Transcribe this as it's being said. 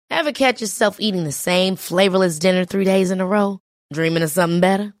Ever catch yourself eating the same flavorless dinner 3 days in a row? Dreaming of something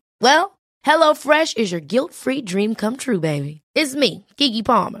better? Well, HelloFresh is your guilt-free dream come true, baby. It's me, Keke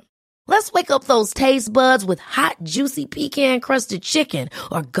Palmer. Let's wake up those taste buds with hot, juicy pecan-crusted chicken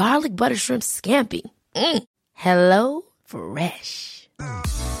or garlic butter shrimp scampi. Hello Fresh.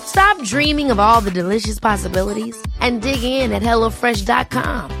 Stop dreaming of all the delicious possibilities and dig in at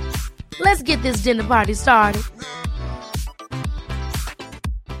HelloFresh.com. Let's get this dinner party started.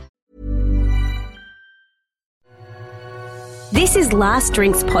 This is Last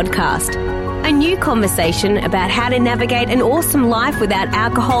Drinks Podcast, a new conversation about how to navigate an awesome life without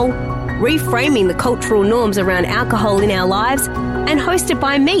alcohol, reframing the cultural norms around alcohol in our lives, and hosted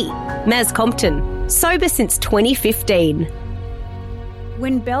by me, Maz Compton, sober since 2015.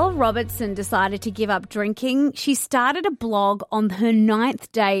 When Belle Robertson decided to give up drinking, she started a blog on her 9th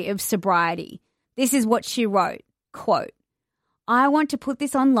day of sobriety. This is what she wrote, quote, "I want to put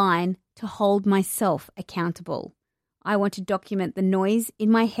this online to hold myself accountable. I want to document the noise in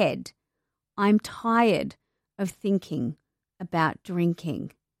my head. I'm tired of thinking about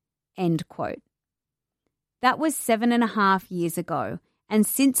drinking." End quote. That was 7.5 years ago, and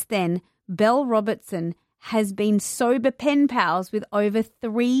since then, Belle Robertson has been sober pen pals with over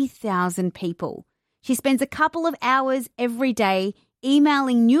 3,000 people. She spends a couple of hours every day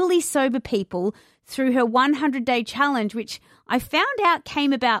emailing newly sober people through her 100-day challenge, which I found out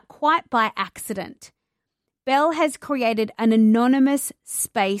came about quite by accident. Belle has created an anonymous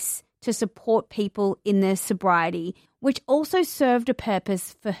space to support people in their sobriety, which also served a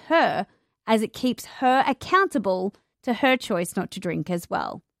purpose for her as it keeps her accountable to her choice not to drink as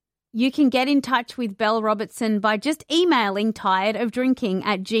well. You can get in touch with Belle Robertson by just emailing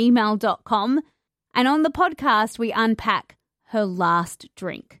tiredofdrinking@gmail.com, and on the podcast we unpack her last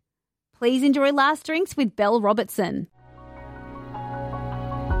drink. Please enjoy Last Drinks with Belle Robertson.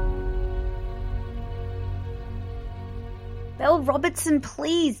 Belle Robertson,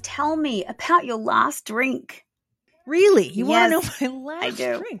 please tell me about your last drink. Really? You want Yes, to know my last I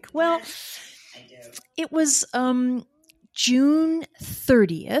do. drink? Well, it was June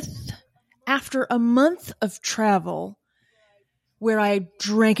 30th, after a month of travel where I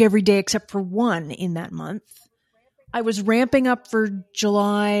drank every day except for one in that month. I was ramping up for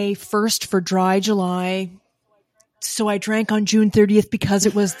July 1st for Dry July. So I drank on June 30th because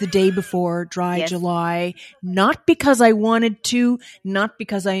it was the day before Dry Yes. July. Not because I wanted to, not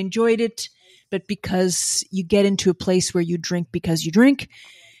because I enjoyed it, but because you get into a place where you drink because you drink.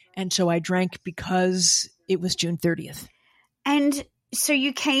 And so I drank because it was June 30th. And so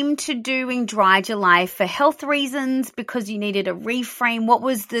you came to doing Dry July for health reasons, because you needed a reframe. What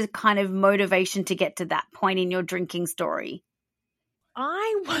was the kind of motivation to get to that point in your drinking story?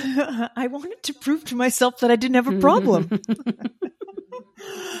 I wanted to prove to myself that I didn't have a problem.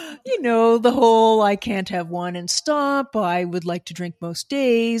 You know, the whole I can't have one and stop. I would like to drink most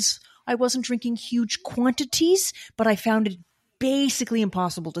days. I wasn't drinking huge quantities, but I found it basically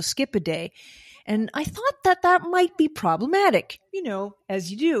impossible to skip a day. And I thought that that might be problematic, you know,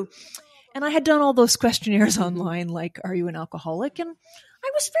 as you do. And I had done all those questionnaires online, like, are you an alcoholic? And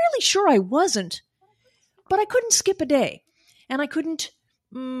I was fairly sure I wasn't, but I couldn't skip a day. And I couldn't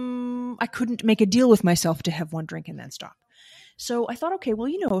make a deal with myself to have one drink and then stop. So I thought, okay, well,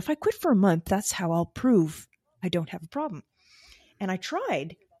 you know, if I quit for a month, that's how I'll prove I don't have a problem. And I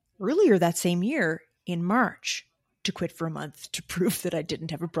tried earlier that same year in March to quit for a month to prove that I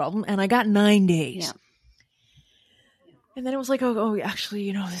didn't have a problem. And I got 9 days. Yeah. And then it was like, oh, actually,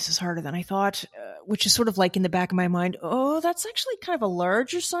 you know, this is harder than I thought, which is sort of like in the back of my mind, oh, that's actually kind of a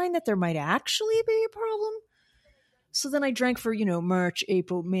larger sign that there might actually be a problem. So then I drank for, you know, March,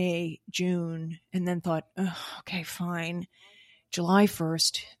 April, May, June, and then thought, oh, okay, fine. July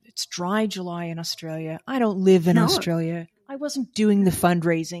 1st, it's Dry July in Australia. I don't live in Australia. I wasn't doing the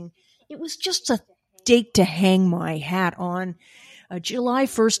fundraising. It was just a date to hang my hat on. July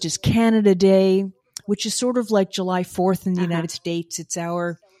 1st is Canada Day, which is sort of like July 4th in the United States. It's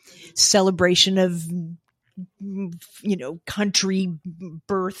our celebration of, you know, country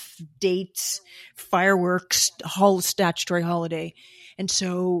birth dates, fireworks, statutory holiday. And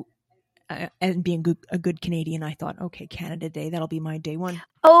so, and being a good Canadian, I thought, okay, Canada Day, that'll be my day one.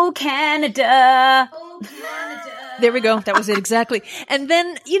 Oh, Canada. There we go. That was it exactly. And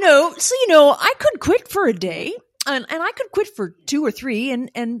then, I could quit for a day. And I could quit for 2 or 3,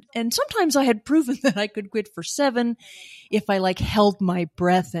 and sometimes I had proven that I could quit for 7 if I held my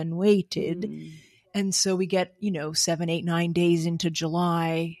breath and waited. And so we get, 7, 8, 9 days into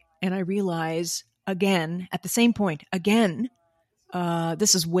July, and I realize again, at the same point,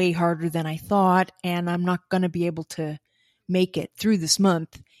 this is way harder than I thought, and I'm not going to be able to make it through this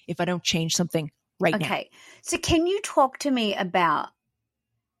month if I don't change something right now. Okay. So can you talk to me about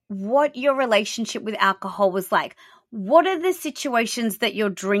what your relationship with alcohol was like? What are the situations that you're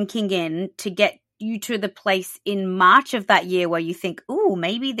drinking in to get you to the place in March of that year where you think, ooh,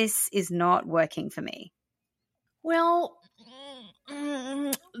 maybe this is not working for me? Well,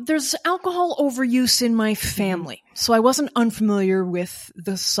 there's alcohol overuse in my family, so I wasn't unfamiliar with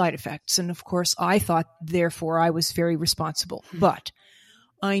the side effects. And of course, I thought, therefore, I was very responsible. But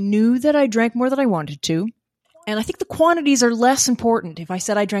I knew that I drank more than I wanted to. And I think the quantities are less important. If I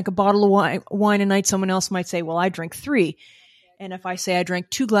said I drank a bottle of wine a night, someone else might say, well, I drank 3. And if I say I drank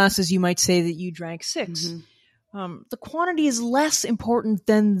 2 glasses, you might say that you drank 6. The quantity is less important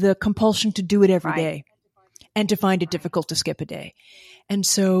than the compulsion to do it every day and to find it difficult to skip a day. And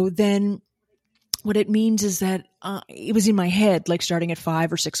so then what it means is that it was in my head, like starting at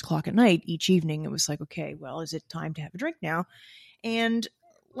 5 or 6 o'clock at night each evening. It was like, okay, well, is it time to have a drink now? And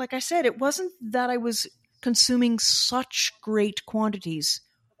like I said, it wasn't that I was consuming such great quantities,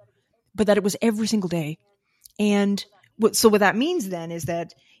 but that it was every single day. And so what that means then is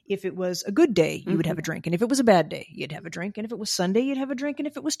that if it was a good day, you would have a drink. And if it was a bad day, you'd have a drink. And if it was Sunday, you'd have a drink. And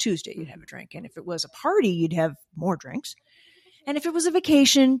if it was Tuesday, you'd have a drink. And if it was a party, you'd have more drinks. And if it was a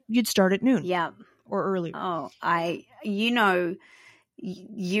vacation, you'd start at noon. Yeah. Or earlier. Oh,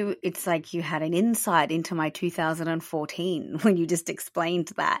 it's like you had an insight into my 2014 when you just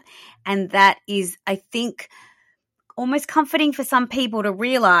explained that. And that is, I think, almost comforting for some people to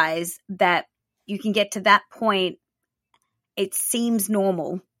realize that you can get to that point. It seems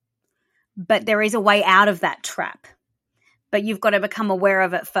normal, but there is a way out of that trap. But you've got to become aware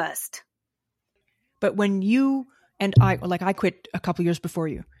of it first. But when you and I quit a couple years before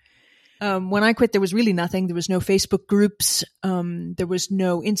you. When I quit, there was really nothing. There was no Facebook groups. There was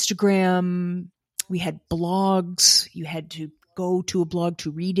no Instagram. We had blogs. You had to go to a blog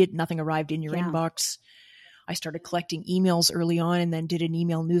to read it. Nothing arrived in your inbox. I started collecting emails early on and then did an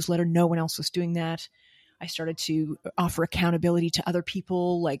email newsletter. No one else was doing that. I started to offer accountability to other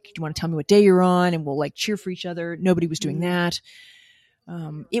people. Like, do you want to tell me what day you're on? And we'll like cheer for each other. Nobody was doing that.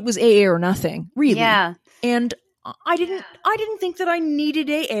 It was AA or nothing, really. Yeah. And I didn't think that I needed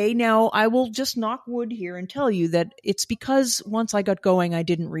AA. Now, I will just knock wood here and tell you that it's because once I got going, I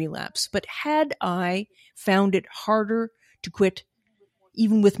didn't relapse. But had I found it harder to quit,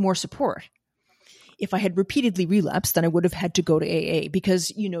 even with more support, if I had repeatedly relapsed, then I would have had to go to AA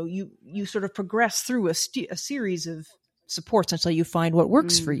because, you sort of progress through a series of supports until you find what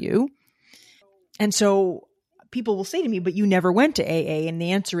works for you. And so people will say to me, but you never went to AA. And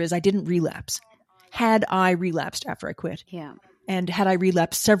the answer is I didn't relapse. Had I relapsed after I quit. Yeah. And had I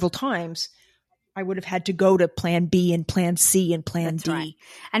relapsed several times, I would have had to go to plan B and plan C and plan D. Right.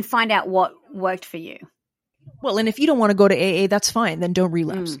 And find out what worked for you. Well, and if you don't want to go to AA, that's fine. Then don't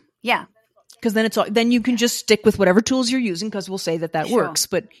relapse. Yeah. Because then you can just stick with whatever tools you're using because we'll say that works.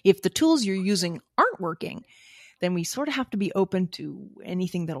 But if the tools you're using aren't working, then we sort of have to be open to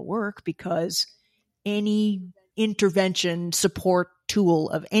anything that'll work because any intervention support tool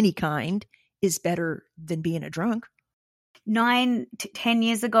of any kind is better than being a drunk. 9 to 10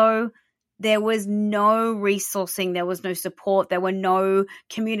 years ago, there was no resourcing. There was no support. There were no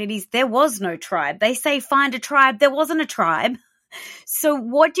communities. There was no tribe. They say find a tribe. There wasn't a tribe. So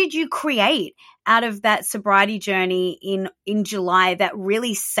what did you create out of that sobriety journey in July that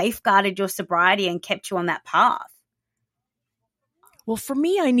really safeguarded your sobriety and kept you on that path? Well, for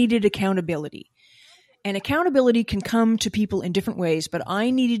me, I needed accountability. And accountability can come to people in different ways, but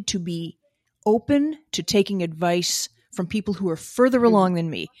I needed to be open to taking advice from people who are further along than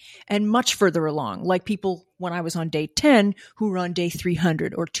me and much further along, like people when I was on day 10 who were on day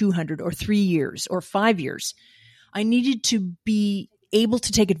 300 or 200 or 3 years or 5 years. I needed to be able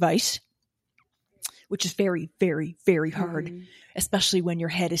to take advice, which is very, very, very hard, especially when your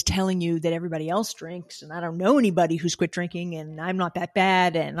head is telling you that everybody else drinks and I don't know anybody who's quit drinking and I'm not that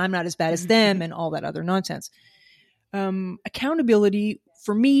bad and I'm not as bad as them and all that other nonsense. Accountability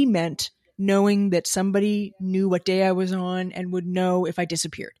for me meant knowing that somebody knew what day I was on and would know if I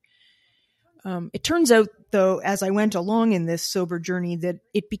disappeared. It turns out, though, as I went along in this sober journey, that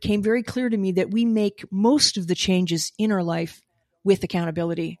it became very clear to me that we make most of the changes in our life with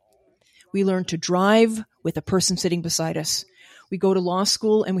accountability. We learn to drive with a person sitting beside us. We go to law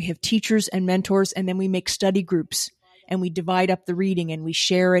school and we have teachers and mentors, and then we make study groups and we divide up the reading and we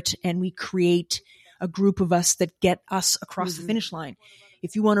share it and we create a group of us that get us across the finish line.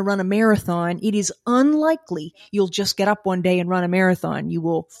 If you want to run a marathon, it is unlikely you'll just get up one day and run a marathon. You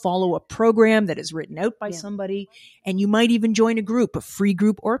will follow a program that is written out by somebody, and you might even join a group, a free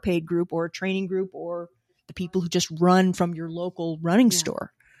group or a paid group or a training group or the people who just run from your local running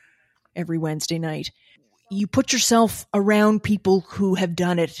store. every Wednesday night. You put yourself around people who have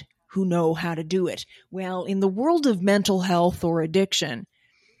done it, who know how to do it. Well, in the world of mental health or addiction,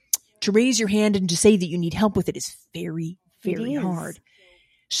 to raise your hand and to say that you need help with it is very, very hard.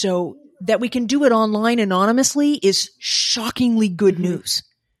 So that we can do it online anonymously is shockingly good news.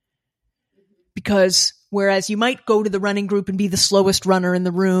 Because whereas you might go to the running group and be the slowest runner in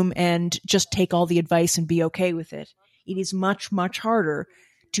the room and just take all the advice and be okay with it, it is much, much harder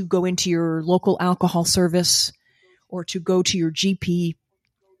to go into your local alcohol service or to go to your GP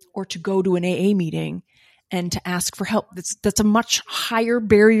or to go to an AA meeting and to ask for help. That's a much higher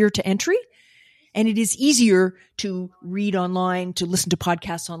barrier to entry. And it is easier to read online, to listen to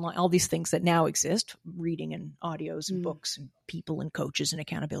podcasts online, all these things that now exist, reading and audios and books and people and coaches and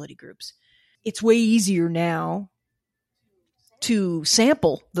accountability groups. It's way easier now to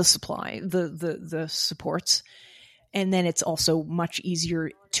sample the supply, the supports. And then it's also much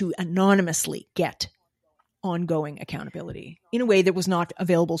easier to anonymously get ongoing accountability in a way that was not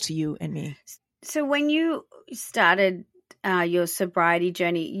available to you and me. So when you started your sobriety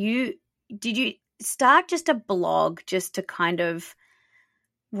journey, did you start just a blog just to kind of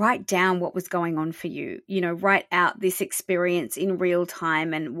write down what was going on for you, write out this experience in real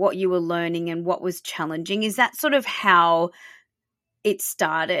time and what you were learning and what was challenging? Is that sort of how it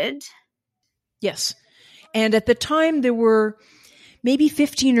started? Yes. And at the time, there were maybe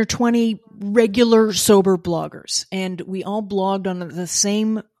 15 or 20 regular sober bloggers, and we all blogged on the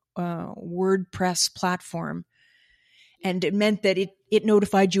same WordPress platform. And it meant that it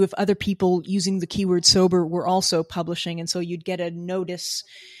notified you if other people using the keyword sober were also publishing. And so you'd get a notice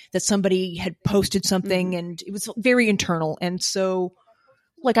that somebody had posted something, and it was very internal. And so,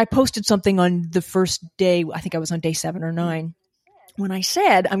 like, I posted something on the first day, I think I was on day 7 or 9. When I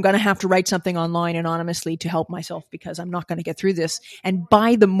said, I'm going to have to write something online anonymously to help myself because I'm not going to get through this. And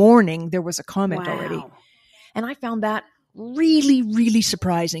by the morning, there was a comment already. And I found that really, really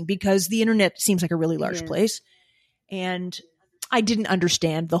surprising because the internet seems like a really large place. And I didn't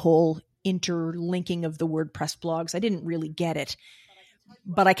understand the whole interlinking of the WordPress blogs. I didn't really get it.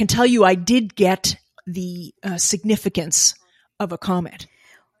 But I can tell you I did get the significance of a comment.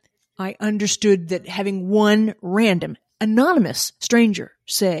 I understood that having one random anonymous stranger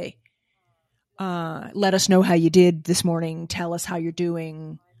say, let us know how you did this morning. Tell us how you're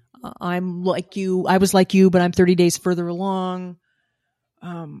doing. I'm like you. I was like you, but I'm 30 days further along.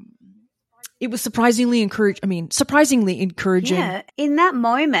 It was surprisingly encouraging. Yeah. In that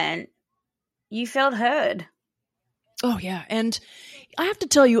moment, you felt heard. Oh, yeah. And I have to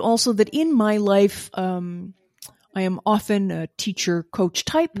tell you also that in my life, I am often a teacher coach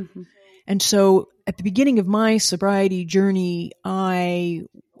type. And so at the beginning of my sobriety journey, I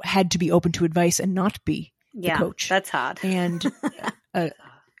had to be open to advice and not be the coach. That's hard. And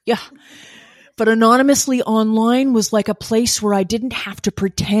but anonymously online was like a place where I didn't have to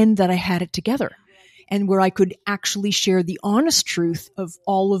pretend that I had it together and where I could actually share the honest truth of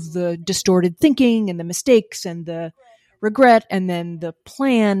all of the distorted thinking and the mistakes and the regret and then the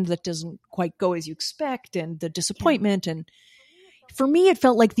plan that doesn't quite go as you expect and the disappointment. And for me, it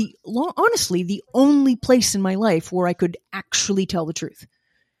felt like honestly, the only place in my life where I could actually tell the truth.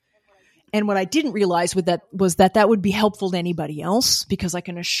 And what I didn't realize was that would be helpful to anybody else, because I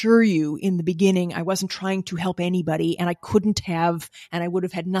can assure you in the beginning, I wasn't trying to help anybody and I couldn't have, and I would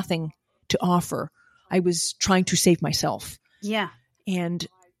have had nothing to offer. I was trying to save myself. Yeah. And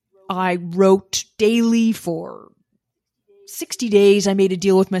I wrote daily for 60 days. I made a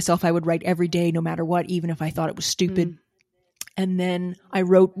deal with myself. I would write every day, no matter what, even if I thought it was stupid. And then I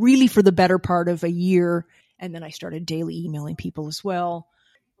wrote really for the better part of a year. And then I started daily emailing people as well.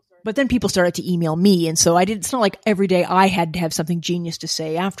 But then people started to email me. And so it's not like every day I had to have something genius to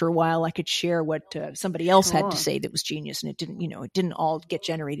say. After a while, I could share what somebody else had to say that was genius. And it didn't all get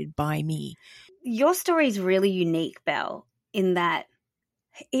generated by me. Your story is really unique, Belle, in that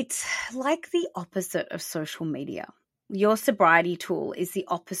it's like the opposite of social media. Your sobriety tool is the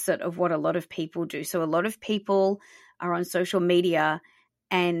opposite of what a lot of people do. So a lot of people are on social media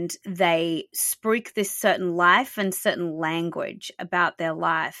and they spruik this certain life and certain language about their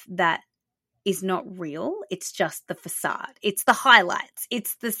life that is not real. It's just the facade. It's the highlights.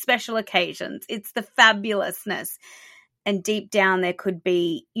 It's the special occasions. It's the fabulousness. And deep down there could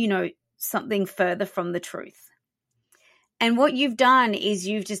be, something further from the truth. And what you've done is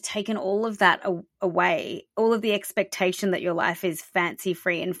you've just taken all of that away, all of the expectation that your life is fancy,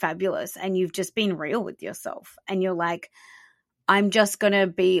 free, and fabulous. And you've just been real with yourself. And you're like, I'm just going to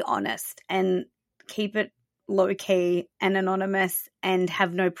be honest and keep it low key and anonymous and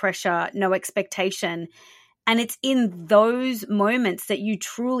have no pressure, no expectation. And it's in those moments that you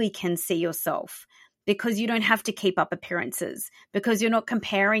truly can see yourself, because you don't have to keep up appearances, because you're not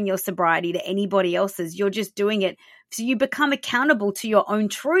comparing your sobriety to anybody else's. You're just doing it. So you become accountable to your own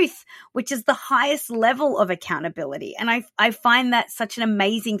truth, which is the highest level of accountability. And I find that such an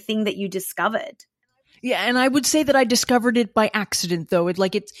amazing thing that you discovered. Yeah, and I would say that I discovered it by accident, though.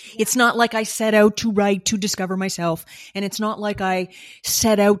 It's not like I set out to write to discover myself, and it's not like I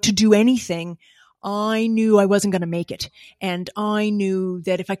set out to do anything. I knew I wasn't going to make it, and I knew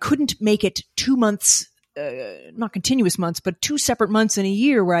that if I couldn't make it 2 months, not continuous months, but 2 separate months in a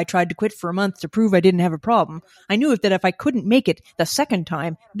year where I tried to quit for a month to prove I didn't have a problem, I knew that if I couldn't make it the second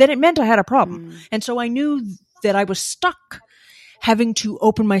time, then it meant I had a problem. And so I knew that I was stuck having to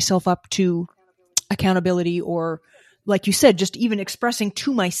open myself up to accountability, or, like you said, just even expressing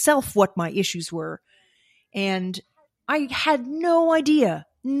to myself what my issues were. And I had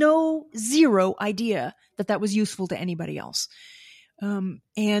zero idea that was useful to anybody else.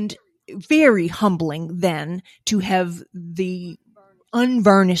 And very humbling then to have the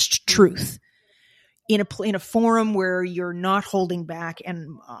unvarnished truth in a forum where you're not holding back.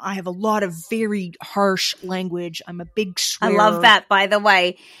 And I have a lot of very harsh language. I'm a big swearer. I love that, by the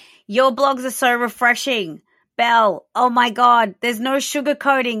way. Your blogs are so refreshing. Belle, oh my God, there's no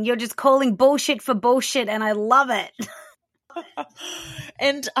sugarcoating. You're just calling bullshit for bullshit, and I love it.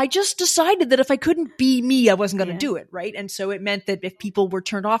 And I just decided that if I couldn't be me, I wasn't going to do it, right? And so it meant that if people were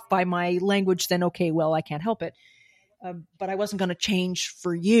turned off by my language, then okay, well, I can't help it. But I wasn't going to change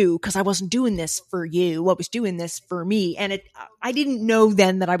for you, because I wasn't doing this for you. I was doing this for me. And I didn't know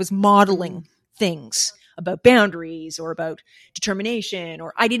then that I was modeling things about boundaries or about determination,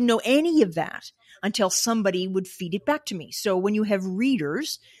 or I didn't know any of that until somebody would feed it back to me. So when you have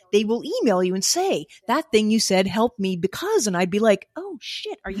readers, they will email you and say, that thing you said helped me because, and I'd be like, oh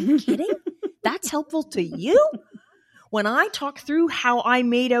shit, are you kidding? That's helpful to you? When I talk through how I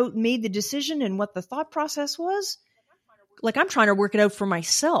made the decision and what the thought process was, like, I'm trying to work it out for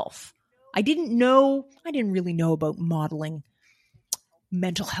myself. I didn't really know about modeling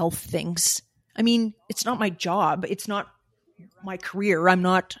mental health things. I mean, it's not my job. It's not my career. I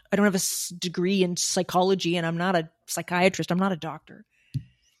don't have a degree in psychology, and I'm not a psychiatrist. I'm not a doctor.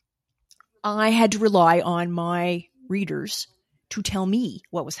 I had to rely on my readers to tell me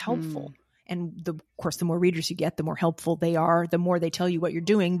what was helpful. And of course, the more readers you get, the more helpful they are. The more they tell you what you're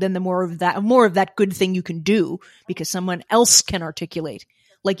doing, then the more of that good thing you can do, because someone else can articulate.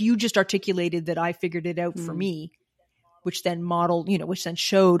 Like you just articulated that I figured it out for me, which then which then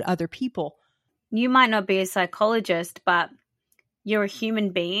showed other people. You might not be a psychologist, but you're a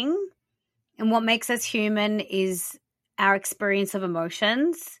human being. And what makes us human is our experience of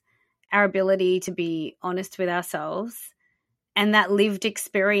emotions, our ability to be honest with ourselves, and that lived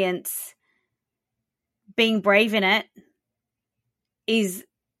experience, being brave in it, is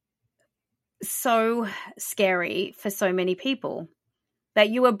so scary for so many people, that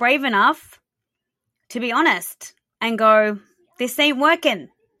you were brave enough to be honest and go, this ain't working.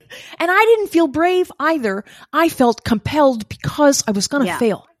 And I didn't feel brave either. I felt compelled because I was going to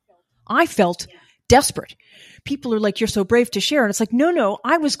fail. I felt desperate. People are like, you're so brave to share. And it's like, no,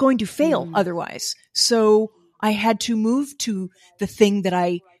 I was going to fail otherwise. So I had to move to the thing that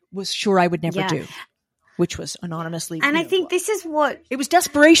I was sure I would never do, which was anonymously. And I think this is what... It was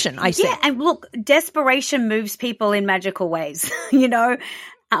desperation, I say. Yeah, and look, desperation moves people in magical ways.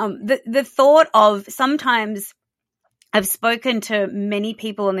 The thought of sometimes... I've spoken to many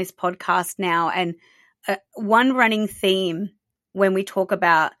people on this podcast now, and one running theme when we talk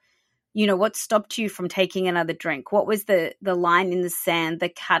about, what stopped you from taking another drink? What was the line in the sand, the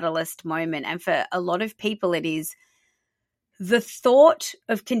catalyst moment? And for a lot of people, it is the thought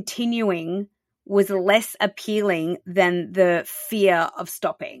of continuing was less appealing than the fear of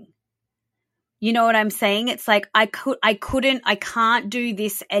stopping. You know what I'm saying? It's like, I can't do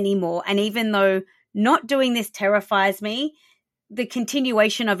this anymore. And even though not doing this terrifies me, the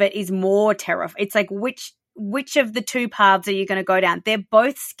continuation of it is more terrifying. It's like, which of the two paths are you going to go down? They're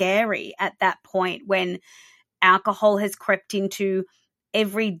both scary at that point, when alcohol has crept into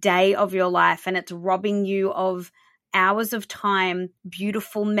every day of your life and it's robbing you of hours of time,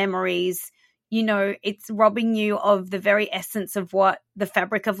 beautiful memories. It's robbing you of the very essence of what the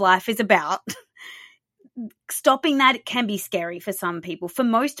fabric of life is about. Stopping that can be scary for some people, for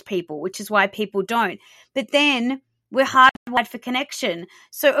most people, which is why people don't. But then we're hardwired for connection.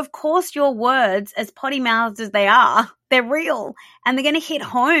 So, of course, your words, as potty-mouthed as they are, they're real and they're going to hit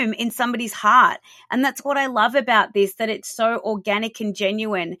home in somebody's heart. And that's what I love about this, that it's so organic and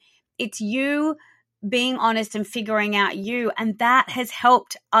genuine. It's you being honest and figuring out you, and that has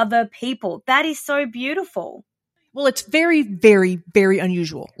helped other people. That is so beautiful. Well, it's very, very, very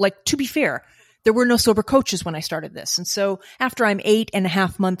unusual. Like, to be fair, there were no sober coaches when I started this. And so after I'm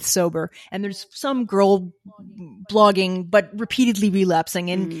 8.5 months sober, and there's some girl blogging, but repeatedly relapsing.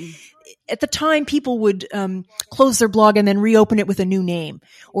 And at the time, people would close their blog and then reopen it with a new name,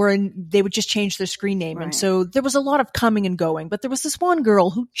 or they would just change their screen name. Right. And so there was a lot of coming and going. But there was this one girl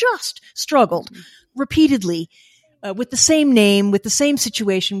who just struggled repeatedly with the same name, with the same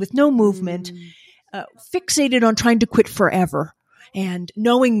situation, with no movement, fixated on trying to quit forever. And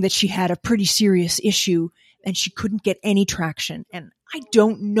knowing that she had a pretty serious issue and she couldn't get any traction. And I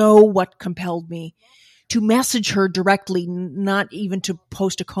don't know what compelled me to message her directly, not even to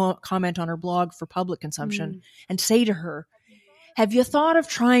post a comment on her blog for public consumption, and say to her, have you thought of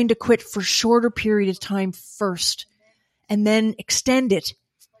trying to quit for a shorter period of time first and then extend it?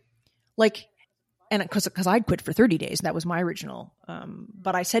 Like, and because I'd quit for 30 days, that was my original.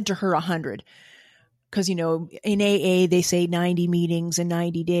 But I said to her 100. Because, in AA, they say 90 meetings in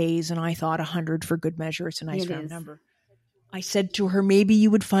 90 days, and I thought 100 for good measure. It's a nice round number. I said to her, maybe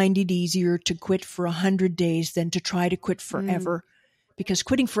you would find it easier to quit for 100 days than to try to quit forever. Because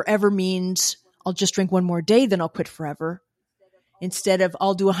quitting forever means I'll just drink one more day, then I'll quit forever. Instead of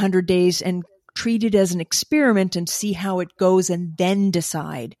I'll do 100 days and treat it as an experiment and see how it goes and then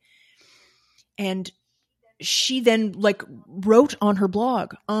decide. And she then wrote on her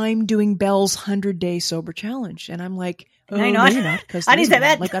blog, I'm doing Belle's 100-day sober challenge. And I'm like, oh, no, you're not. I didn't say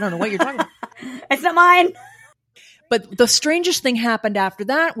that. I don't know what you're talking about. It's not mine. But the strangest thing happened after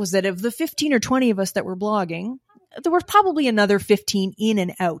that was that of the 15 or 20 of us that were blogging, there were probably another 15 in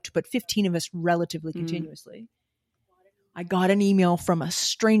and out, but 15 of us relatively continuously. I got an email from a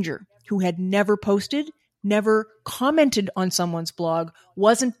stranger who had never posted, never commented on someone's blog,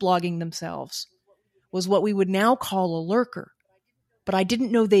 wasn't blogging themselves, was what we would now call a lurker. But I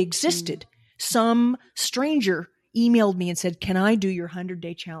didn't know they existed. Some stranger emailed me and said, can I do your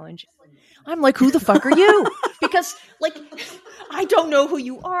 100-day challenge? I'm like, who the fuck are you? Because I don't know who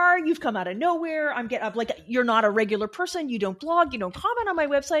you are. You've come out of nowhere. You're not a regular person. You don't blog. You don't comment on my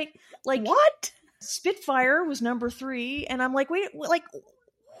website. What? Spitfire was number 3. And I'm like, wait,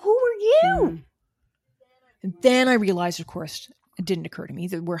 who are you? And then I realized, of course, it didn't occur to me,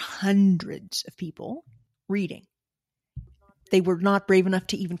 there were hundreds of people reading. They were not brave enough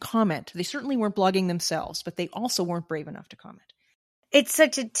to even comment. They certainly weren't blogging themselves, but they also weren't brave enough to comment. It's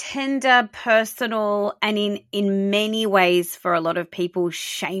such a tender, personal, and in many ways for a lot of people,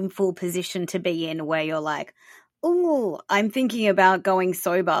 shameful position to be in, where you're like, oh, I'm thinking about going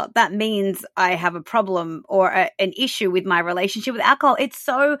sober. That means I have a problem or an issue with my relationship with alcohol. It's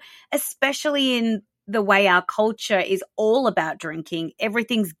so, especially in the way our culture is all about drinking,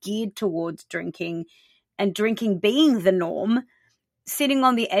 everything's geared towards drinking, and drinking being the norm, sitting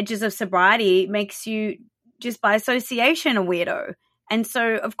on the edges of sobriety makes you just by association a weirdo. And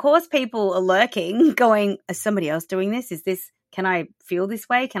so, of course, people are lurking, going, is somebody else doing this? Can I feel this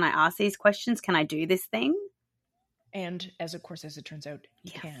way? Can I ask these questions? Can I do this thing? And as it turns out,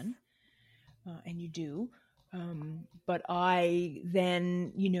 you can, and you do. But I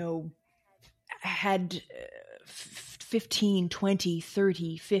then, had 15, 20,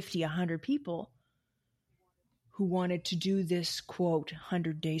 30, 50, 100 people who wanted to do this, quote,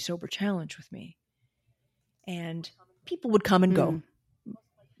 100-day sober challenge with me. And people would come and go.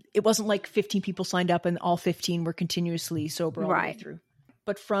 It wasn't like 15 people signed up and all 15 were continuously sober all the way through.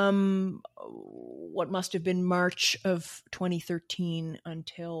 But from what must have been March of 2013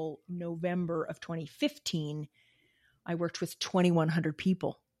 until November of 2015, I worked with 2,100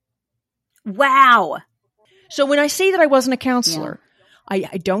 people. Wow. So when I say that I wasn't a counselor, I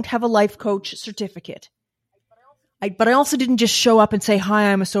don't have a life coach certificate. But I also didn't just show up and say,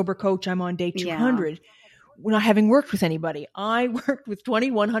 hi, I'm a sober coach. I'm on day 200. Not having worked with anybody. I worked with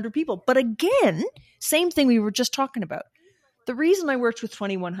 2,100 people. But again, same thing we were just talking about. The reason I worked with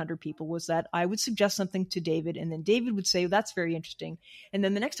 2,100 people was that I would suggest something to David, and then David would say, that's very interesting. And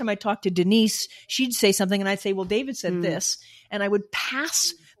then the next time I talked to Denise, she'd say something, and I'd say, well, David said this. And I would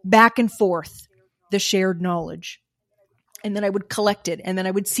pass back and forth the shared knowledge. And then I would collect it, and then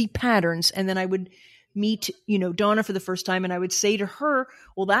I would see patterns, and then I would meet, Donna for the first time, and I would say to her,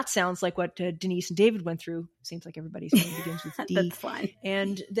 well, that sounds like what Denise and David went through. Seems like everybody's name begins with D. That's fine.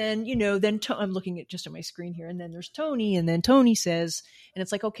 And then, I'm looking at just on my screen here, and then there's Tony, and then Tony says, and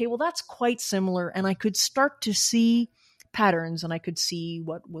it's like, okay, well, that's quite similar. And I could start to see patterns, and I could see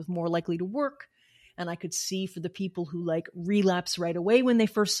what was more likely to work. And I could see for the people who relapse right away when they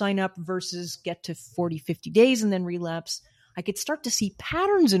first sign up versus get to 40, 50 days and then relapse, I could start to see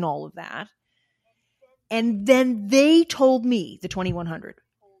patterns in all of that. And then they told me, the 2100,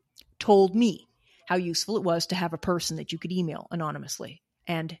 told me how useful it was to have a person that you could email anonymously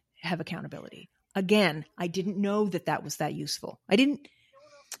and have accountability. Again, I didn't know that was that useful.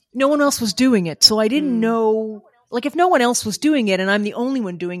 No one else was doing it. So I didn't know, like if no one else was doing it and I'm the only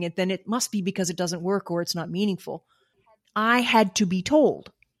one doing it, then it must be because it doesn't work or it's not meaningful. I had to be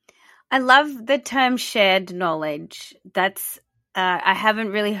told. I love the term shared knowledge. That's, I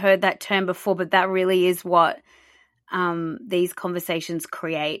haven't really heard that term before, but that really is what these conversations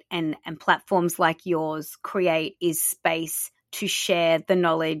create and platforms like yours create, is space to share the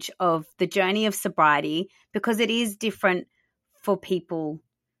knowledge of the journey of sobriety, because it is different for people,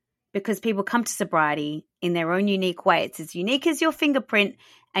 because people come to sobriety in their own unique way. It's as unique as your fingerprint,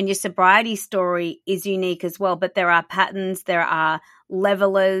 and your sobriety story is unique as well. But there are patterns, there are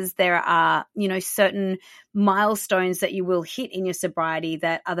levelers, there are, certain milestones that you will hit in your sobriety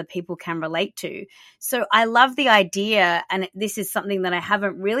that other people can relate to. So I love the idea, and this is something that I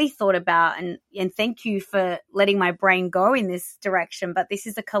haven't really thought about, and thank you for letting my brain go in this direction, but this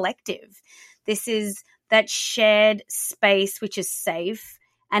is a collective. This is that shared space which is safe,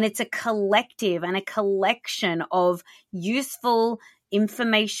 and it's a collective and a collection of useful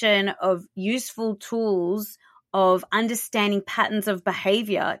information, of useful tools, of understanding patterns of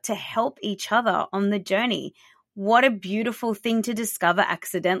behavior to help each other on the journey. What a beautiful thing to discover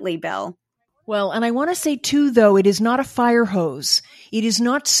accidentally, Belle. Well, and I want to say too, though, it is not a fire hose. It is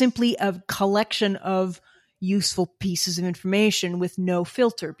not simply a collection of useful pieces of information with no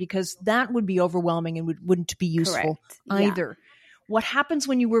filter, because that would be overwhelming and wouldn't be useful either. Yeah. What happens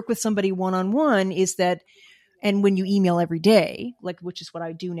when you work with somebody one-on-one is that, and when you email every day, which is what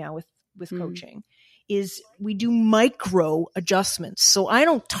I do now with coaching, is we do micro adjustments. So I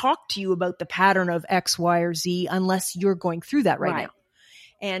don't talk to you about the pattern of X, Y, or Z unless you're going through that right now.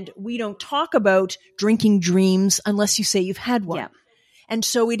 And we don't talk about drinking dreams unless you say you've had one. Yeah. And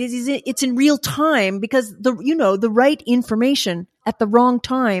so it's in real time, because the right information at the wrong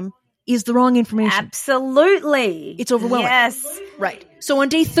time is the wrong information. Absolutely. It's overwhelming. Yes. Right. So on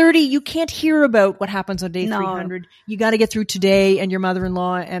day 30, you can't hear about what happens on day 300. You got to get through today and your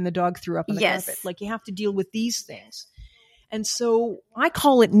mother-in-law and the dog threw up on the carpet. You have to deal with these things. And so I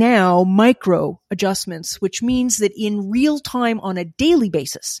call it now micro adjustments, which means that in real time on a daily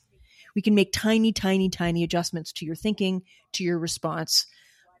basis, we can make tiny, tiny, tiny adjustments to your thinking, to your response.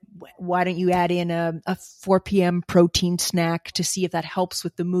 Why don't you add in a 4 p.m. protein snack to see if that helps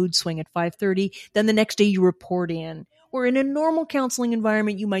with the mood swing at 5:30? Then the next day you report in. Or in a normal counseling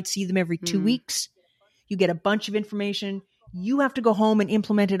environment, you might see them every 2 weeks. You get a bunch of information. You have to go home and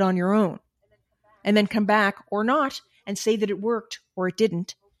implement it on your own. And then come back or not and say that it worked or it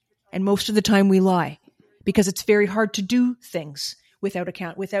didn't. And most of the time we lie, because it's very hard to do things without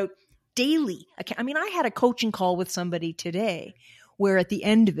daily account. I mean, I had a coaching call with somebody today where at the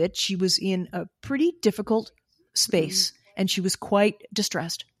end of it, she was in a pretty difficult space and she was quite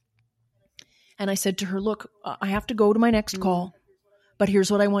distressed. And I said to her, look, I have to go to my next call, but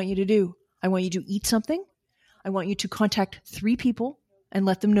here's what I want you to do. I want you to eat something. I want you to contact 3 people and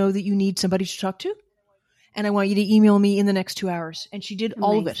let them know that you need somebody to talk to. And I want you to email me in the next 2 hours. And she did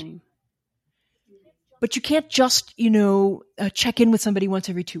all of it. But you can't just, check in with somebody once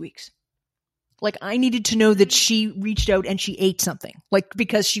every 2 weeks. I needed to know that she reached out and she ate something,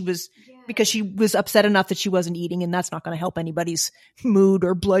 because she was upset enough that she wasn't eating, and that's not going to help anybody's mood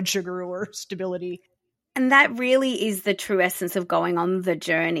or blood sugar or stability. And that really is the true essence of going on the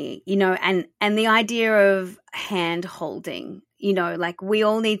journey, and the idea of hand holding, we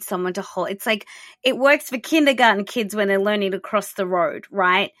all need someone to hold. It's it works for kindergarten kids when they're learning to cross the road,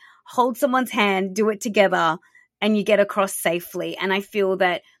 right? Hold someone's hand, do it together, and you get across safely. And I feel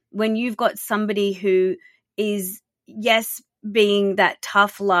that when you've got somebody who is, yes, being that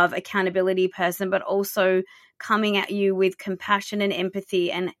tough love, accountability person, but also coming at you with compassion and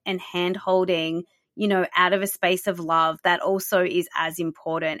empathy and hand holding, out of a space of love, that also is as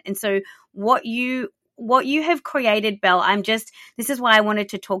important. And so what you have created, Belle, this is why I wanted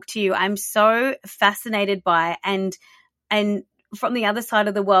to talk to you. I'm so fascinated by and from the other side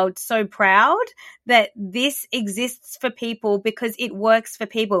of the world, so proud that this exists for people, because it works for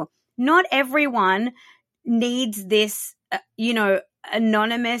people. Not everyone needs this,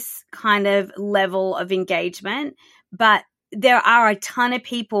 anonymous kind of level of engagement, but there are a ton of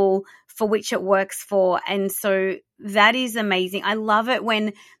people for which it works for. And so that is amazing. I love it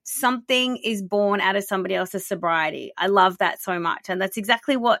when something is born out of somebody else's sobriety. I love that so much. And that's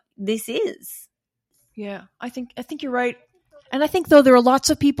exactly what this is. Yeah, I think you're right. And I think, though, there are lots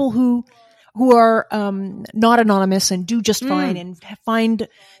of people who who are not anonymous and do just fine and find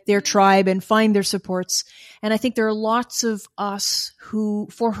their tribe and find their supports. And I think there are lots of us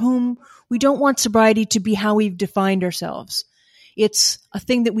for whom we don't want sobriety to be how we've defined ourselves. It's a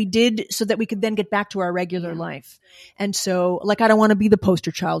thing that we did so that we could then get back to our regular life. And so, like, I don't want to be the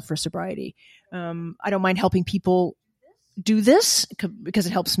poster child for sobriety. I don't mind helping people do this because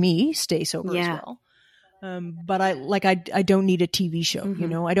it helps me stay sober as well. But I don't need a TV show. You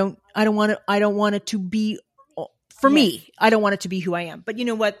know, I don't want it to be for me. I don't want it to be who I am. But you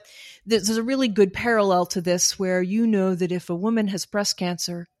know what? There's a really good parallel to this where you know that if a woman has breast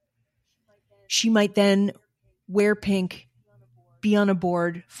cancer, she might then wear pink, be on a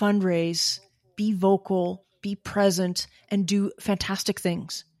board, fundraise, be vocal, be present, and do fantastic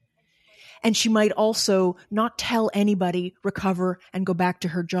things. And she might also not tell anybody, recover, and go back to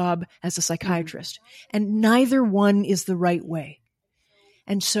her job as a psychiatrist. And neither one is the right way.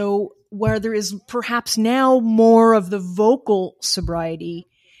 And so where there is perhaps now more of the vocal sobriety,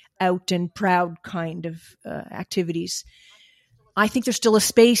 out and proud kind of activities, I think there's still a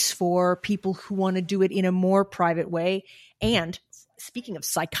space for people who want to do it in a more private way. And speaking of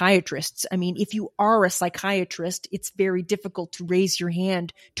psychiatrists, I mean, if you are a psychiatrist, it's very difficult to raise your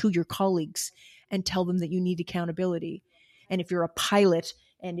hand to your colleagues and tell them that you need accountability. And if you're a pilot,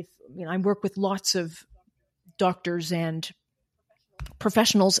 and if I work with lots of doctors and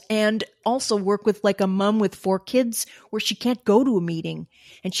professionals, and also work with like a mom with 4 kids where she can't go to a meeting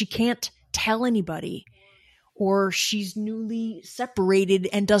and she can't tell anybody, or she's newly separated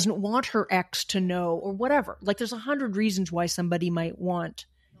and doesn't want her ex to know, or whatever. Like, there's 100 reasons why somebody might want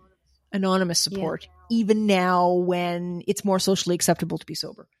anonymous support, even now when it's more socially acceptable to be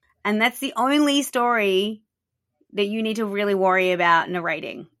sober. And that's the only story that you need to really worry about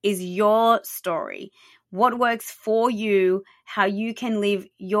narrating, is your story. What works for you, how you can live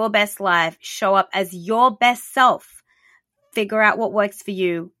your best life, show up as your best self. Figure out what works for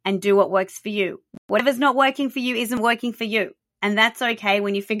you and do what works for you. Whatever's not working for you isn't working for you. And that's okay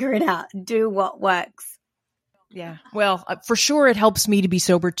when you figure it out. Do what works. Yeah. Well, for sure it helps me to be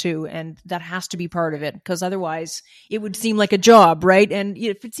sober too. And that has to be part of it, because otherwise it would seem like a job, right? And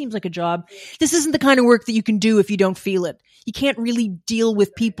if it seems like a job, this isn't the kind of work that you can do if you don't feel it. You can't really deal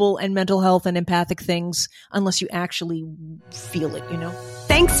with people and mental health and empathic things unless you actually feel it,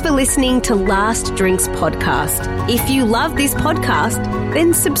 Thanks for listening to Last Drinks Podcast. If you love this podcast,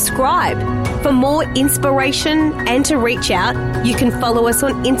 then subscribe. For more inspiration and to reach out, you can follow us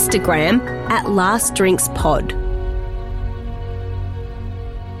on Instagram at Last Drinks Pod.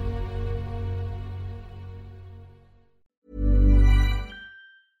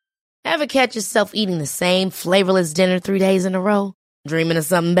 Ever catch yourself eating the same flavorless dinner 3 days in a row? Dreaming of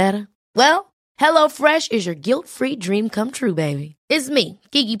something better? Well, HelloFresh is your guilt-free dream come true, baby. It's me,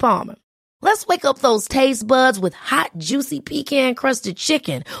 Keke Palmer. Let's wake up those taste buds with hot, juicy pecan-crusted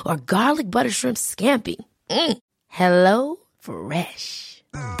chicken or garlic butter shrimp scampi. Hello Fresh.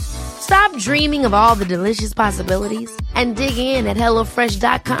 Stop dreaming of all the delicious possibilities and dig in at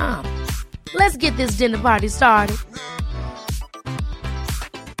HelloFresh.com. Let's get this dinner party started.